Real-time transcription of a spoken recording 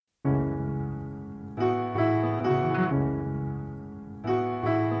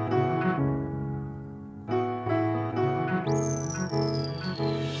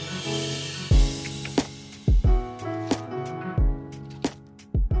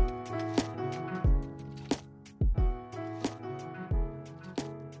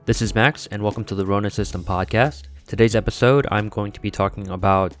This is Max, and welcome to the Rona System Podcast. Today's episode, I'm going to be talking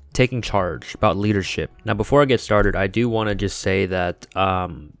about taking charge, about leadership. Now, before I get started, I do want to just say that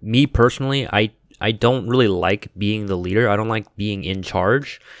me personally, I don't really like being the leader. I don't like being in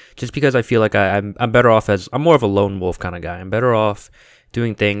charge, just because I feel like I'm better off I'm more of a lone wolf kind of guy. I'm better off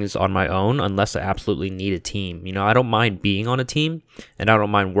doing things on my own unless I absolutely need a team. I don't mind being on a team, and I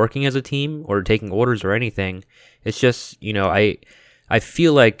don't mind working as a team or taking orders or anything. It's just, I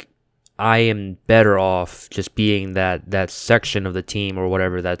feel like I am better off just being that section of the team or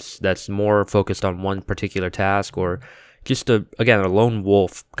whatever that's more focused on one particular task, or just a lone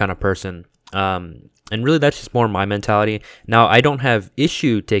wolf kind of person. And really that's just more my mentality. Now, I don't have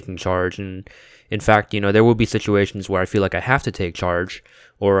issue taking charge, and in fact, there will be situations where I feel like I have to take charge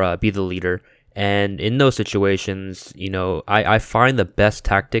or be the leader. And in those situations, I find the best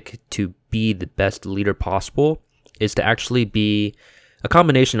tactic to be the best leader possible is to actually be a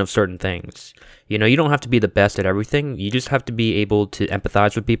combination of certain things. You don't have to be the best at everything. You just have to be able to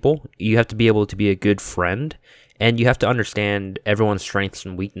empathize with people. You have to be able to be a good friend, and you have to understand everyone's strengths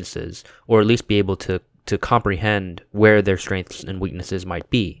and weaknesses, or at least be able to comprehend where their strengths and weaknesses might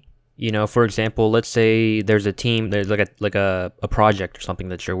be. For example, let's say there's a team, there's like a project or something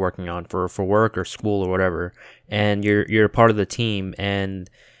that you're working on for work or school or whatever, and you're a part of the team and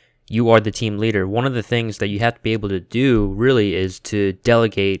you are the team leader. One of the things that you have to be able to do really is to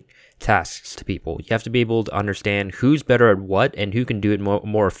delegate tasks to people. You have to be able to understand who's better at what and who can do it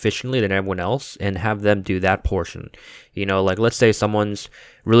more efficiently than everyone else, and have them do that portion. Like let's say someone's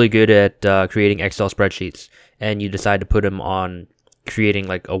really good at creating Excel spreadsheets, and you decide to put them on creating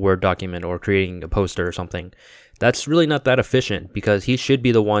like a Word document or creating a poster or something. That's really not that efficient, because he should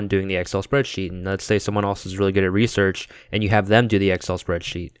be the one doing the Excel spreadsheet. And let's say someone else is really good at research and you have them do the Excel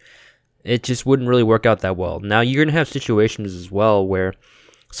spreadsheet. It just wouldn't really work out that well. Now, you're going to have situations as well where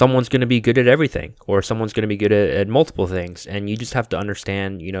someone's going to be good at everything, or someone's going to be good at multiple things. And you just have to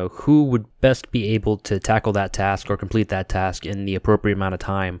understand, who would best be able to tackle that task or complete that task in the appropriate amount of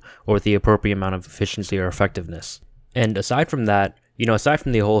time, or with the appropriate amount of efficiency or effectiveness. And aside from that, aside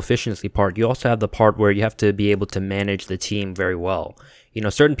from the whole efficiency part, you also have the part where you have to be able to manage the team very well.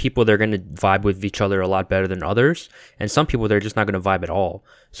 Certain people, they're going to vibe with each other a lot better than others, and some people, they're just not going to vibe at all.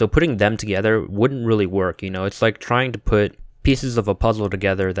 So putting them together wouldn't really work. It's like trying to put pieces of a puzzle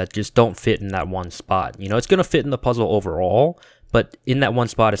together that just don't fit in that one spot. It's going to fit in the puzzle overall, but in that one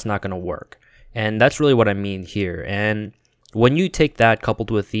spot, it's not going to work. And that's really what I mean here. And when you take that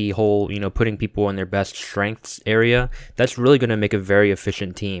coupled with the whole, putting people in their best strengths area, that's really going to make a very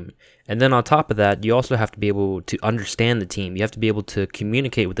efficient team. And then on top of that, you also have to be able to understand the team. You have to be able to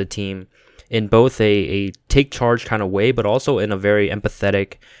communicate with the team in both a take charge kind of way, but also in a very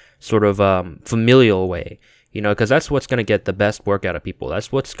empathetic, sort of familial way. Because that's what's going to get the best work out of people.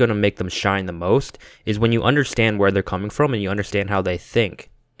 That's what's going to make them shine the most, is when you understand where they're coming from and you understand how they think.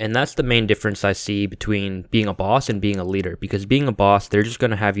 And that's the main difference I see between being a boss and being a leader. Because being a boss, they're just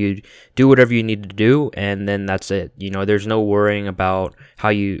going to have you do whatever you need to do, and then that's it. There's no worrying about how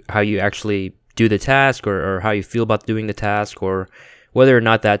you actually do the task, or how you feel about doing the task, or whether or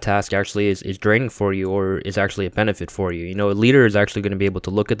not that task actually is draining for you or is actually a benefit for you. A leader is actually going to be able to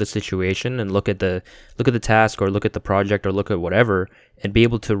look at the situation and look at the task, or look at the project, or look at whatever, and be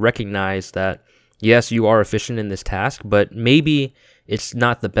able to recognize that, yes, you are efficient in this task, but maybe it's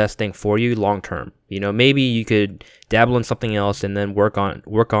not the best thing for you long term. Maybe you could dabble in something else and then work on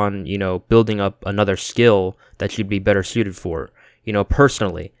building up another skill that you'd be better suited for,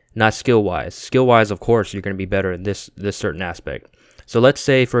 personally, not skill wise. Skill wise, of course, you're going to be better in this certain aspect. So let's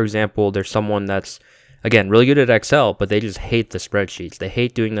say, for example, there's someone that's, again, really good at Excel, but they just hate the spreadsheets. They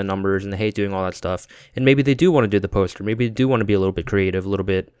hate doing the numbers, and they hate doing all that stuff. And maybe they do want to do the poster. Maybe they do want to be a little bit creative, a little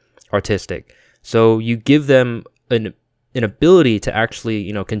bit artistic. So you give them an ability to actually,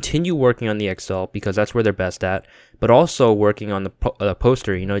 continue working on the Excel, because that's where they're best at, but also working on the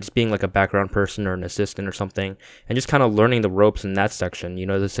poster, just being like a background person or an assistant or something, and just kind of learning the ropes in that section,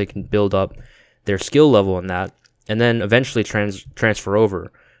 that they can build up their skill level in that, and then eventually transfer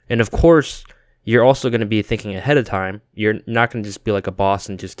over. And of course, you're also going to be thinking ahead of time. You're not going to just be like a boss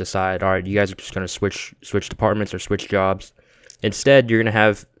and just decide, all right, you guys are just going to switch departments or switch jobs. Instead, you're going to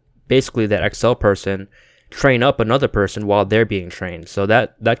have basically that Excel person train up another person while they're being trained. So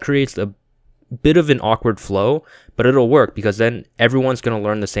that creates a bit of an awkward flow, but it'll work, because then everyone's going to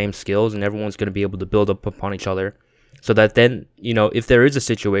learn the same skills and everyone's going to be able to build up upon each other, so that then, if there is a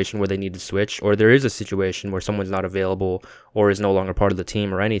situation where they need to switch, or there is a situation where someone's not available or is no longer part of the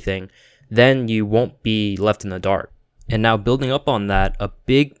team or anything, then you won't be left in the dark. And now building up on that, a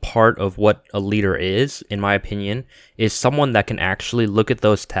big part of what a leader is, in my opinion, is someone that can actually look at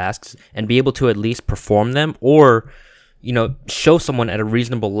those tasks and be able to at least perform them, or show someone at a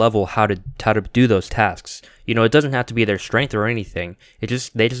reasonable level how to do those tasks. It doesn't have to be their strength or anything. They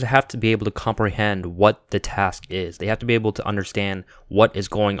just have to be able to comprehend what the task is. They have to be able to understand what is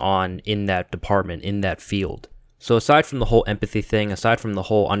going on in that department, in that field. So aside from the whole empathy thing, aside from the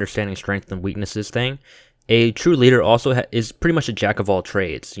whole understanding strengths and weaknesses thing, a true leader also is pretty much a jack of all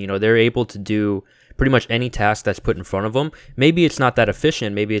trades. They're able to do pretty much any task that's put in front of them. Maybe it's not that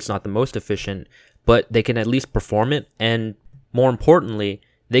efficient, maybe it's not the most efficient, but they can at least perform it, and more importantly,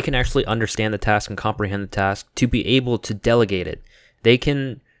 they can actually understand the task and comprehend the task to be able to delegate it. They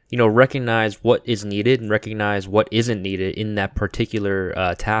can, recognize what is needed and recognize what isn't needed in that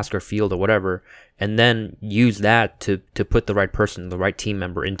particular task or field or whatever, and then use that to put the right person, the right team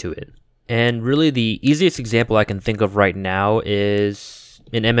member into it. And really the easiest example I can think of right now is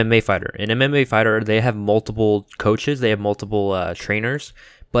an MMA fighter. An MMA fighter, they have multiple coaches, they have multiple trainers,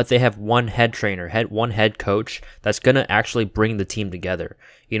 but they have one head trainer, one head coach that's going to actually bring the team together.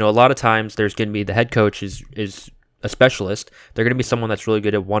 A lot of times there's going to be the head coach is a specialist. They're going to be someone that's really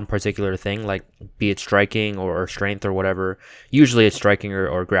good at one particular thing, like be it striking or strength or whatever. Usually it's striking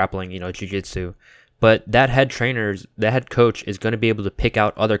or grappling, jiu-jitsu. But that head coach is going to be able to pick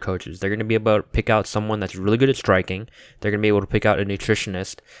out other coaches. They're going to be able to pick out someone that's really good at striking. They're going to be able to pick out a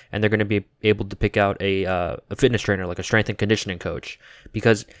nutritionist, and they're going to be able to pick out a fitness trainer, like a strength and conditioning coach.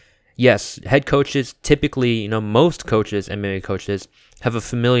 Because yes, head coaches typically, most coaches, MMA coaches, have a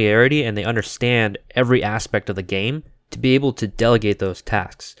familiarity and they understand every aspect of the game to be able to delegate those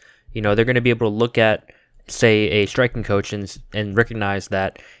tasks. They're going to be able to look at, say, a striking coach and recognize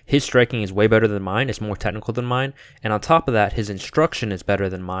that his striking is way better than mine, it's more technical than mine, and on top of that, his instruction is better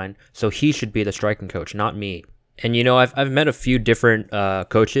than mine, so he should be the striking coach, not me. And I've met a few different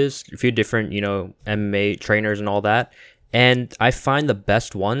coaches, a few different MMA trainers and all that, and I find the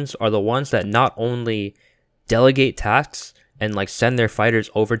best ones are the ones that not only delegate tasks and like send their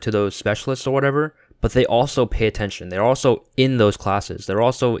fighters over to those specialists or whatever, but they also pay attention. They're also in those classes. They're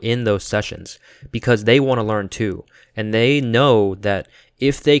also in those sessions because they want to learn too. And they know that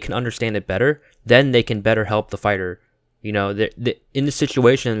if they can understand it better, then they can better help the fighter. In the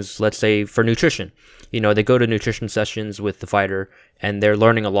situations, let's say for nutrition, they go to nutrition sessions with the fighter and they're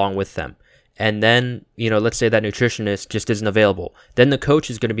learning along with them. And then, let's say that nutritionist just isn't available. Then the coach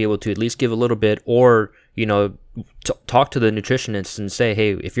is going to be able to at least give a little bit or, talk to the nutritionist and say,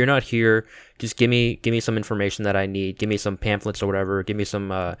 hey, if you're not here, just give me some information that I need. Give me some pamphlets or whatever. Give me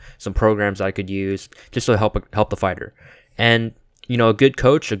some programs I could use just to help the fighter. And, a good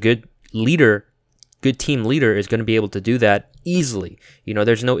coach, a good leader, good team leader is going to be able to do that easily.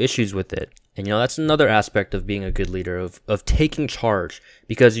 There's no issues with it. And that's another aspect of being a good leader, of taking charge,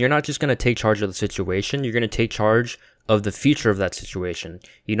 because you're not just going to take charge of the situation, you're going to take charge of the future of that situation.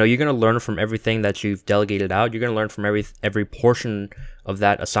 You're going to learn from everything that you've delegated out. You're going to learn from every portion of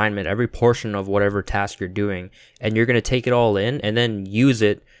that assignment, every portion of whatever task you're doing, and you're going to take it all in and then use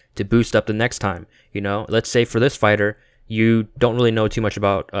it to boost up the next time. Let's say for this fighter, you don't really know too much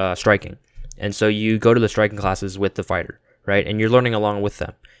about striking, and so you go to the striking classes with the fighter, right? And you're learning along with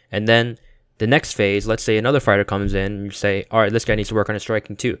them. And then the next phase, let's say another fighter comes in and you say, all right, this guy needs to work on his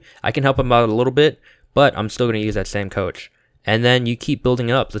striking too. I can help him out a little bit, but I'm still going to use that same coach. And then you keep building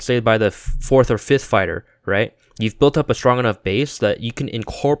it up. Let's say by the fourth or fifth fighter, right? You've built up a strong enough base that you can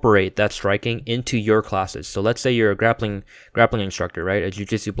incorporate that striking into your classes. So let's say you're a grappling instructor, right? A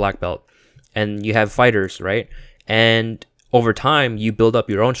jiu-jitsu black belt, and you have fighters, right? And over time, you build up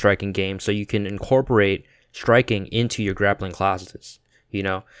your own striking game so you can incorporate striking into your grappling classes.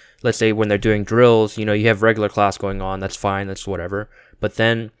 Let's say when they're doing drills, you have regular class going on. That's fine. That's whatever. But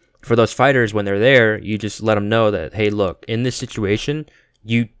then for those fighters, when they're there, you just let them know that, hey, look, in this situation,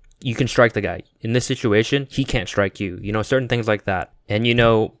 you can strike the guy. In this situation, he can't strike you. Certain things like that. And,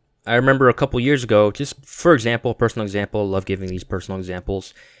 I remember a couple years ago, just for example, personal example, love giving these personal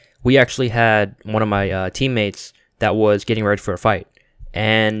examples. We actually had one of my teammates that was getting ready for a fight.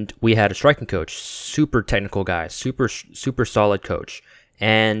 And we had a striking coach, super technical guy, super solid coach.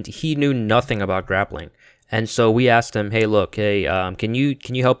 And he knew nothing about grappling. And so we asked him, hey, look, can you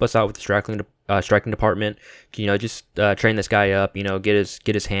help us out with the striking department? Just train this guy up, get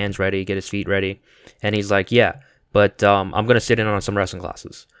his hands ready, get his feet ready. And he's like, yeah, but I'm going to sit in on some wrestling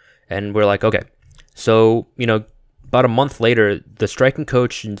classes. And we're like, okay. So, about a month later, the striking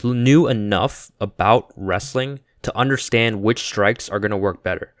coach knew enough about wrestling to understand which strikes are going to work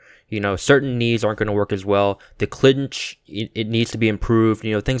better. Certain knees aren't going to work as well. The clinch, it needs to be improved,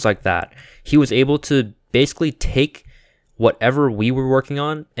 things like that. He was able to basically take whatever we were working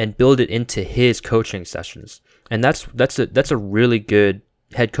on and build it into his coaching sessions. And that's a really good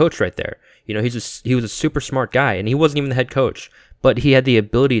head coach right there. He was a super smart guy, and he wasn't even the head coach, but he had the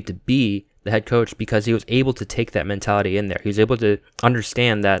ability to be the head coach because he was able to take that mentality in there. He was able to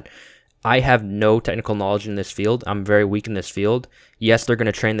understand that I have no technical knowledge in this field. I'm very weak in this field. Yes, they're going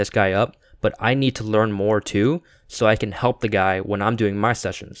to train this guy up, but I need to learn more too so I can help the guy when I'm doing my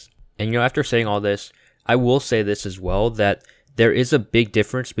sessions. And after saying all this, I will say this as well, that there is a big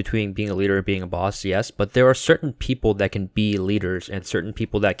difference between being a leader and being a boss, yes, but there are certain people that can be leaders and certain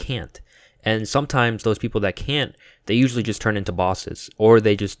people that can't. And sometimes those people that can't, they usually just turn into bosses, or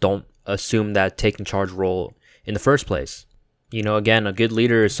they just don't assume that taking charge role in the first place. Again, a good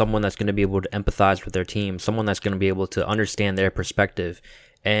leader is someone that's going to be able to empathize with their team, someone that's going to be able to understand their perspective.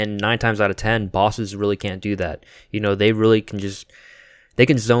 And 9 times out of 10, bosses really can't do that. They really can they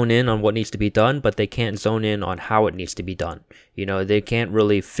can zone in on what needs to be done, but they can't zone in on how it needs to be done. They can't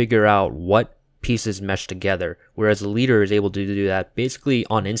really figure out what pieces mesh together, whereas a leader is able to do that basically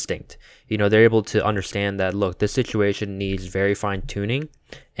on instinct. They're able to understand that, look, this situation needs very fine tuning,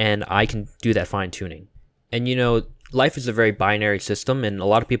 and I can do that fine tuning. And life is a very binary system, and a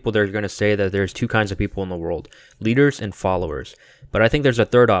lot of people, they're going to say that there's 2 kinds of people in the world, leaders and followers. But I think there's a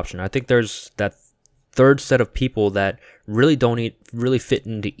third option. I think there's that third set of people that really don't really fit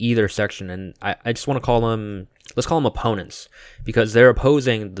into either section, and I just want to let's call them opponents, because they're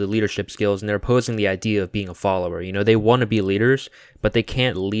opposing the leadership skills and they're opposing the idea of being a follower. They want to be leaders, but they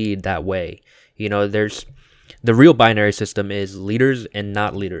can't lead that way. There's the real binary system is leaders and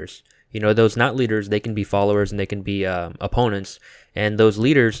not leaders. Those not leaders, they can be followers and they can be opponents, and those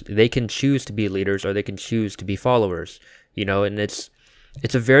leaders, they can choose to be leaders or they can choose to be followers. And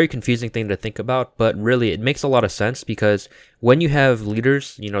it's a very confusing thing to think about, but really it makes a lot of sense, because when you have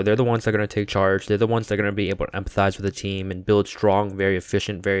leaders, they're the ones that are going to take charge. They're the ones that are going to be able to empathize with the team and build strong, very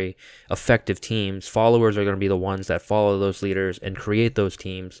efficient, very effective teams. Followers are going to be the ones that follow those leaders and create those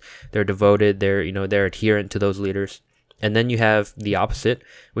teams. They're devoted. They're adherent to those leaders. And then you have the opposite,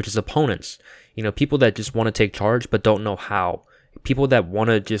 which is opponents. People that just want to take charge but don't know how. People that want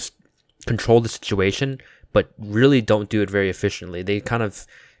to just control the situation but really don't do it very efficiently. They kind of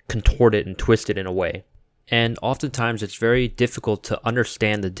contort it and twist it in a way. And oftentimes it's very difficult to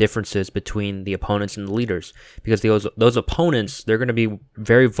understand the differences between the opponents and the leaders, because those opponents, they're going to be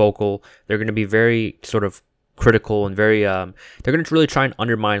very vocal. They're going to be very sort of critical and very they're going to really try and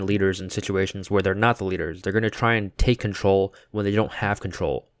undermine leaders in situations where they're not the leaders. They're going to try and take control when they don't have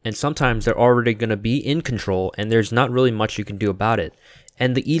control. And sometimes they're already going to be in control and there's not really much you can do about it.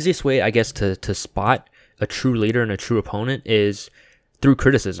 And the easiest way, I guess, to spot a true leader and a true opponent is through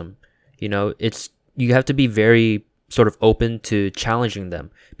criticism. You have to be very sort of open to challenging them,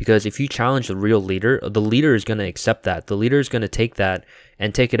 because if you challenge the real leader, the leader is going to accept that. The leader is going to take that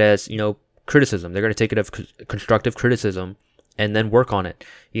and take it as, criticism. They're going to take it as constructive criticism and then work on it.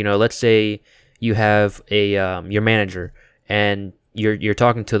 Let's say you have your manager and you're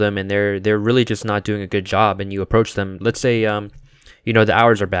talking to them and they're really just not doing a good job, and you approach them. Let's say the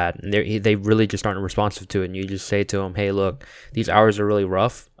hours are bad and they really just aren't responsive to it, and you just say to them, hey, look, these hours are really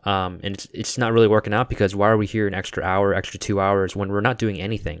rough, and it's not really working out, because why are we here an extra hour, extra 2 hours when we're not doing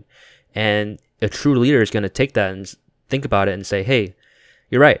anything? And a true leader is going to take that and think about it and say, hey,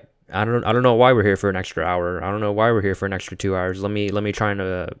 you're right. I don't know why we're here for an extra hour. I don't know why we're here for an extra 2 hours. Let me try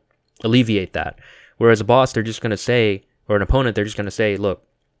and alleviate that. Whereas a boss, they're just going to say, or an opponent, they're just going to say, look,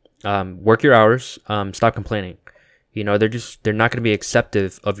 work your hours, stop complaining. They're not going to be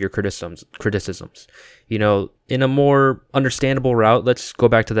acceptive of your criticisms. In a more understandable route, let's go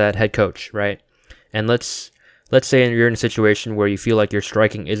back to that head coach, right? And let's say you're in a situation where you feel like your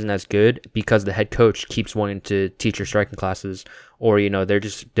striking isn't as good because the head coach keeps wanting to teach your striking classes, or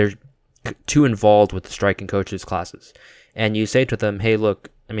they're too involved with the striking coach's classes. And you say to them, hey, look,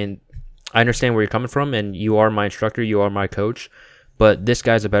 I understand where you're coming from, and you are my instructor, you are my coach, but this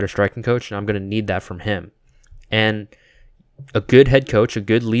guy's a better striking coach, and I'm going to need that from him. And a good head coach, a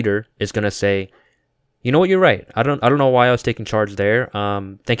good leader, is going to say, you know what, you're right. I don't know why I was taking charge there.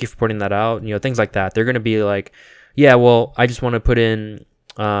 Thank you for pointing that out. Things like that. They're going to be like, yeah, well, I just want to put in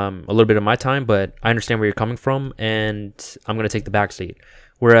a little bit of my time, but I understand where you're coming from, and I'm going to take the back seat.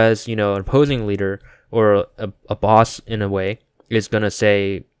 Whereas, an opposing leader or a boss, in a way, is going to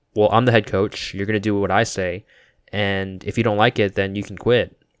say, well, I'm the head coach. You're going to do what I say. And if you don't like it, then you can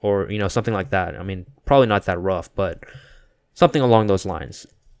quit, or, something like that. Probably not that rough, but something along those lines.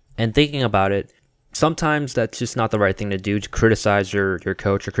 And thinking about it, sometimes that's just not the right thing to do, to criticize your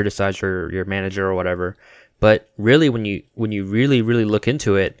coach or criticize your manager or whatever. But really, when you really, really look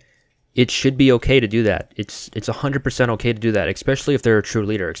into it, it should be okay to do that. It's 100% okay to do that, especially if they're a true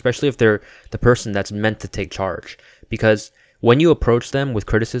leader, especially if they're the person that's meant to take charge. Because when you approach them with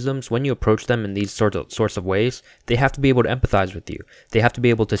criticisms, when you approach them in these sorts of ways, they have to be able to empathize with you. They have to be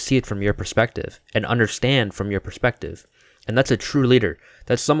able to see it from your perspective and understand from your perspective. And that's a true leader.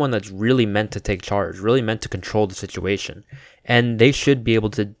 That's someone that's really meant to take charge, really meant to control the situation. And they should be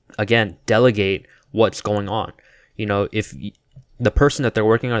able to, again, delegate what's going on. If the person that they're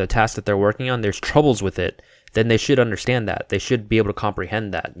working on, the task that they're working on, there's troubles with it, then they should understand that. They should be able to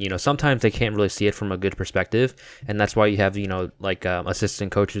comprehend that. Sometimes they can't really see it from a good perspective, and that's why you have,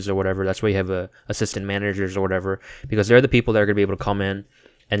 assistant coaches or whatever. That's why you have assistant managers or whatever, because they're the people that are going to be able to come in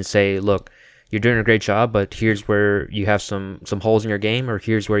and say, look, you're doing a great job, but here's where you have some holes in your game, or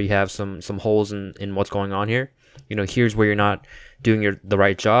here's where you have some holes in what's going on here. Here's where you're not doing the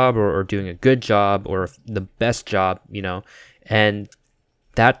right job or doing a good job or the best job, and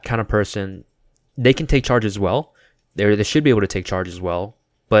that kind of person, they can take charge as well. They should be able to take charge as well,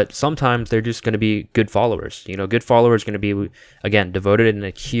 but sometimes they're just going to be good followers. Good followers are going to be, again, devoted and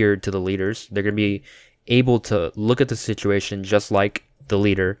adhered to the leaders. They're going to be able to look at the situation just like the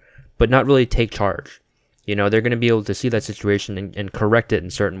leader, but not really take charge. They're going to be able to see that situation and correct it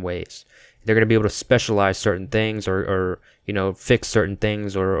in certain ways. They're going to be able to specialize certain things or fix certain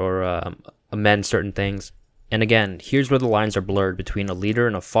things or amend certain things. And again, here's where the lines are blurred between a leader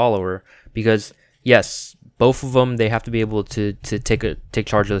and a follower, because yes, both of them, they have to be able to take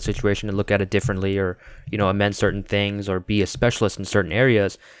charge of the situation and look at it differently, or amend certain things or be a specialist in certain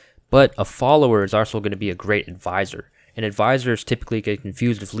areas. But a follower is also going to be a great advisor. And advisors typically get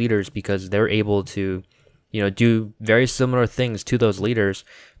confused with leaders because they're able to do very similar things to those leaders,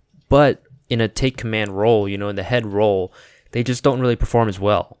 but in a take command role, in the head role, they just don't really perform as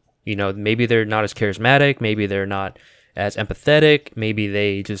well. Maybe they're not as charismatic, maybe they're not as empathetic, maybe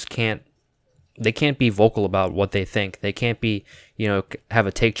they just can't be vocal about what they think. They can't be, have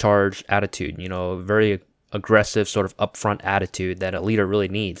a take charge attitude, a very aggressive sort of upfront attitude that a leader really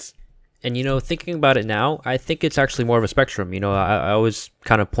needs. And, thinking about it now, I think it's actually more of a spectrum. I always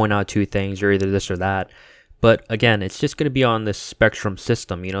kind of point out two things. You're either this or that. But again, it's just going to be on this spectrum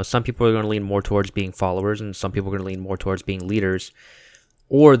system. Some people are going to lean more towards being followers, and some people are going to lean more towards being leaders.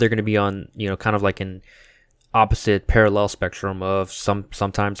 Or they're going to be on, kind of like an opposite parallel spectrum of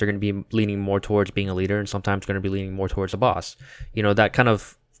sometimes they're going to be leaning more towards being a leader, and sometimes going to be leaning more towards a boss. That kind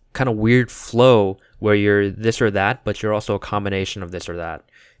of weird flow where you're this or that, but you're also a combination of this or that,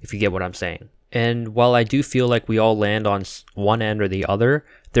 if you get what I'm saying. And while I do feel like we all land on one end or the other,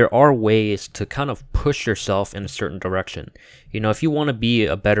 there are ways to kind of push yourself in a certain direction. If you want to be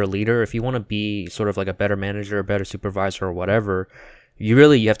a better leader, if you want to be sort of like a better manager, a better supervisor or whatever,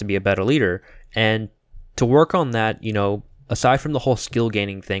 you have to be a better leader. And to work on that, aside from the whole skill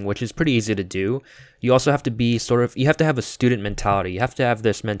gaining thing, which is pretty easy to do, you also have to be you have to have a student mentality. You have to have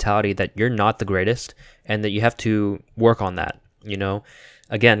this mentality that you're not the greatest and that you have to work on that.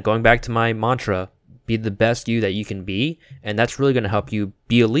 Again, going back to my mantra, be the best you that you can be, and that's really going to help you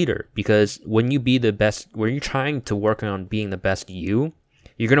be a leader, because when you're trying to work on being the best you're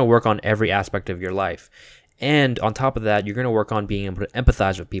going to work on every aspect of your life. And on top of that, you're going to work on being able to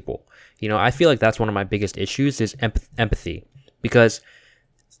empathize with people. I feel like that's one of my biggest issues is empathy, because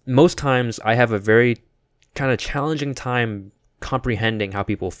most times I have a very kind of challenging time comprehending how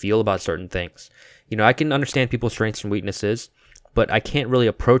people feel about certain things. I can understand people's strengths and weaknesses, but I can't really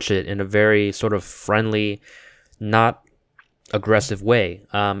approach it in a very sort of friendly, not aggressive way.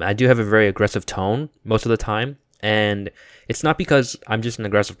 I do have a very aggressive tone most of the time, and it's not because I'm just an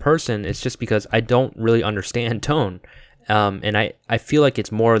aggressive person, it's just because I don't really understand tone. And I feel like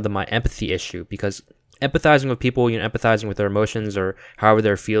it's more my empathy issue, because empathizing with people, empathizing with their emotions or however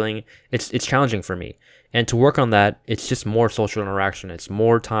they're feeling, it's challenging for me. And to work on that, it's just more social interaction. It's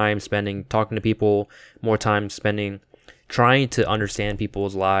more time spending talking to people, more time spending trying to understand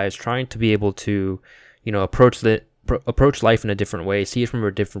people's lives, trying to be able to, approach life in a different way, see it from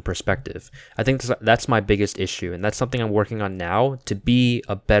a different perspective. I think that's my biggest issue, and that's something I'm working on now to be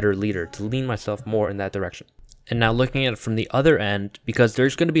a better leader, to lean myself more in that direction. And now looking at it from the other end, because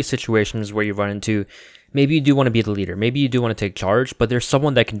there's going to be situations where you run into, maybe you do want to be the leader, maybe you do want to take charge, but there's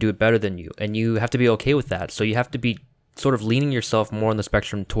someone that can do it better than you, and you have to be okay with that. So you have to be sort of leaning yourself more on the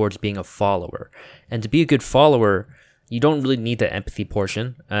spectrum towards being a follower. And to be a good follower, you don't really need the empathy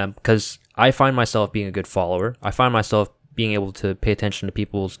portion, because I find myself being a good follower. I find myself being able to pay attention to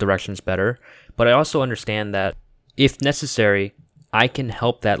people's directions better. But I also understand that if necessary, I can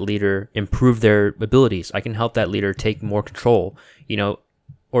help that leader improve their abilities. I can help that leader take more control,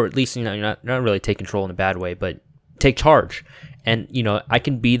 or at least, not really take control in a bad way, but take charge. And, I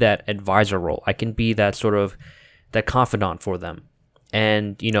can be that advisor role. I can be that sort of that confidant for them.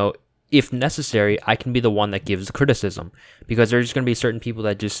 And, if necessary, I can be the one that gives the criticism, because there's just going to be certain people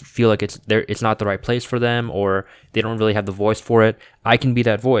that just feel like it's not the right place for them, or they don't really have the voice for it. I can be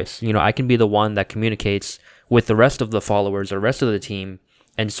that voice. I can be the one that communicates with the rest of the followers or rest of the team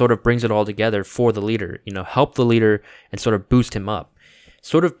and sort of brings it all together for the leader, help the leader and sort of boost him up.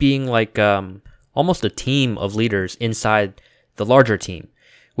 Sort of being like almost a team of leaders inside the larger team,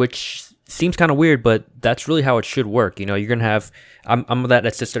 which seems kind of weird, but that's really how it should work. You're going to have, I'm that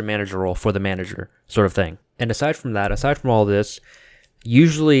assistant manager role for the manager sort of thing. And aside from all this,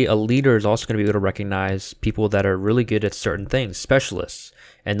 usually a leader is also going to be able to recognize people that are really good at certain things, specialists.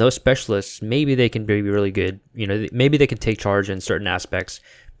 And those specialists, maybe they can be really good. Maybe they can take charge in certain aspects,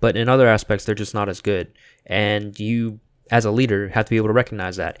 but in other aspects, they're just not as good. And you, as a leader, have to be able to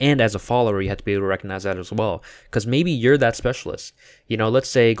recognize that. And as a follower, you have to be able to recognize that as well. Because maybe you're that specialist. Let's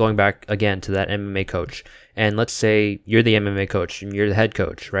say, going back again to that MMA coach, and let's say you're the MMA coach and you're the head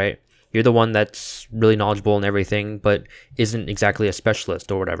coach, right? You're the one that's really knowledgeable in everything, but isn't exactly a specialist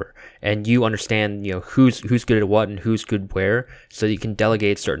or whatever. And you understand, who's good at what and who's good where, so you can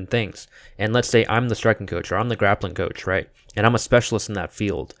delegate certain things. And let's say I'm the striking coach or I'm the grappling coach, right? And I'm a specialist in that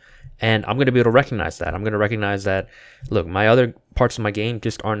field. And I'm going to be able to recognize that. I'm going to recognize that, look, my other parts of my game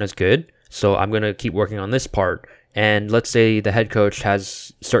just aren't as good, so I'm going to keep working on this part. And let's say the head coach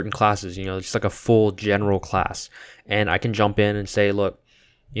has certain classes, just like a full general class. And I can jump in and say, look,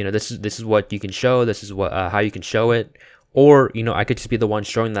 this is what you can show. This is what how you can show it. Or I could just be the one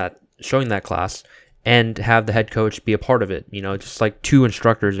showing that class, and have the head coach be a part of it. Just like two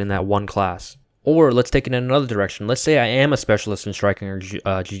instructors in that one class. Or let's take it in another direction. Let's say I am a specialist in striking or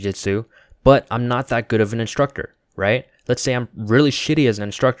jiu-jitsu, but I'm not that good of an instructor, right? Let's say I'm really shitty as an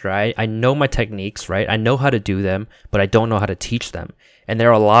instructor. I know my techniques, right? I know how to do them, but I don't know how to teach them. And there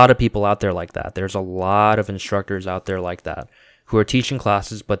are a lot of people out there like that. There's a lot of instructors out there like that who are teaching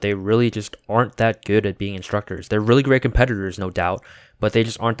classes, but they really just aren't that good at being instructors. They're really great competitors, no doubt, but they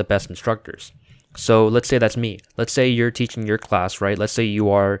just aren't the best instructors. So let's say that's me. Let's say you're teaching your class, right? Let's say you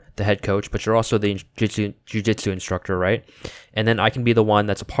are the head coach, but you're also the jiu-jitsu instructor, right? And then I can be the one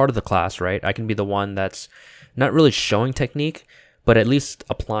that's a part of the class, right? I can be the one that's not really showing technique, but at least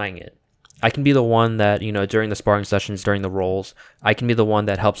applying it. I can be the one that, during the sparring sessions, during the rolls, I can be the one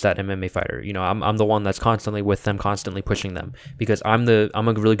that helps that MMA fighter. I'm the one that's constantly with them, constantly pushing them, because I'm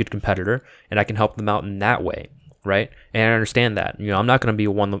a really good competitor, and I can help them out in that way. Right? And I understand that. I'm not going to be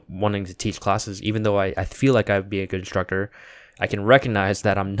one wanting to teach classes, even though I feel like I'd be a good instructor. I can recognize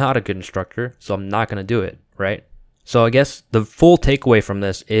that I'm not a good instructor, so I'm not going to do it, right? So I guess the full takeaway from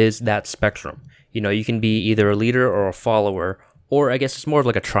this is that spectrum. You can be either a leader or a follower, or I guess it's more of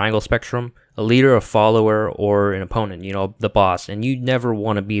like a triangle spectrum, a leader, a follower, or an opponent, the boss. And you never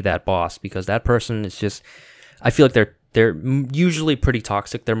want to be that boss, because that person is just, I feel like they're usually pretty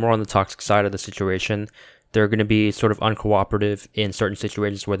toxic. They're more on the toxic side of the situation. They're going to be sort of uncooperative in certain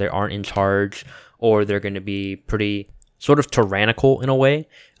situations where they aren't in charge, or they're going to be pretty sort of tyrannical in a way.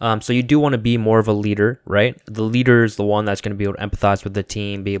 So you do want to be more of a leader, right? The leader is the one that's going to be able to empathize with the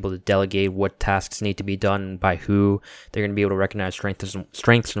team, be able to delegate what tasks need to be done by who. They're going to be able to recognize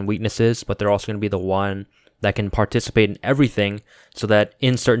strengths and weaknesses, but they're also going to be the one that can participate in everything, so that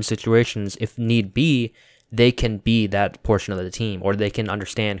in certain situations, if need be, they can be that portion of the team, or they can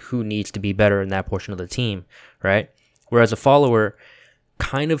understand who needs to be better in that portion of the team, right? Whereas a follower,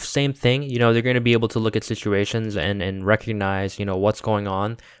 kind of same thing, they're going to be able to look at situations and recognize, what's going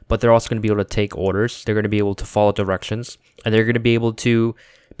on, but they're also going to be able to take orders. They're going to be able to follow directions, and they're going to be able to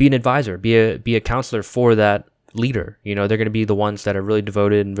be an advisor, be a counselor for that leader. They're going to be the ones that are really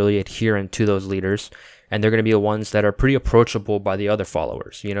devoted and really adherent to those leaders, and they're going to be the ones that are pretty approachable by the other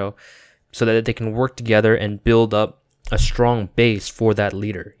followers, so that they can work together and build up a strong base for that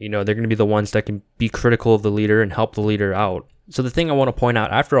leader. They're going to be the ones that can be critical of the leader and help the leader out. So the thing I want to point out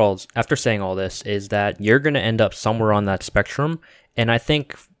after saying all this is that you're going to end up somewhere on that spectrum. And I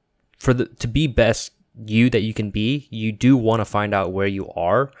think to be best you that you can be, you do want to find out where you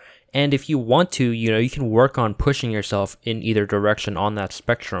are. And if you want to, you can work on pushing yourself in either direction on that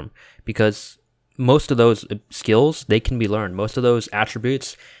spectrum, because most of those skills, they can be learned. Most of those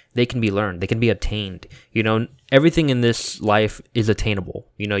attributes, they can be learned. They can be attained. Everything in this life is attainable.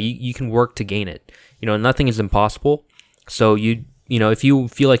 You can work to gain it. Nothing is impossible. So if you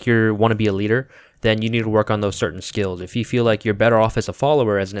feel like you want to be a leader, then you need to work on those certain skills. If you feel like you're better off as a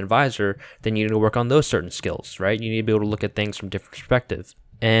follower, as an advisor, then you need to work on those certain skills, right? You need to be able to look at things from different perspectives.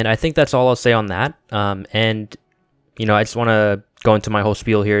 And I think that's all I'll say on that. And I just want to go into my whole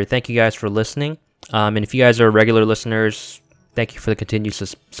spiel here. Thank you guys for listening. And if you guys are regular listeners, Thank you for the continued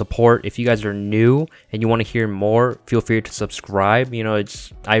support. If you guys are new and you want to hear more, feel free to subscribe.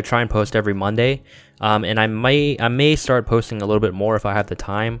 I try and post every Monday, and I may start posting a little bit more if I have the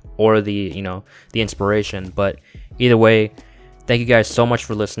time or the inspiration. But either way, thank you guys so much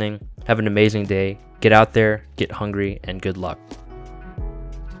for listening. Have an amazing day. Get out there, get hungry, and good luck.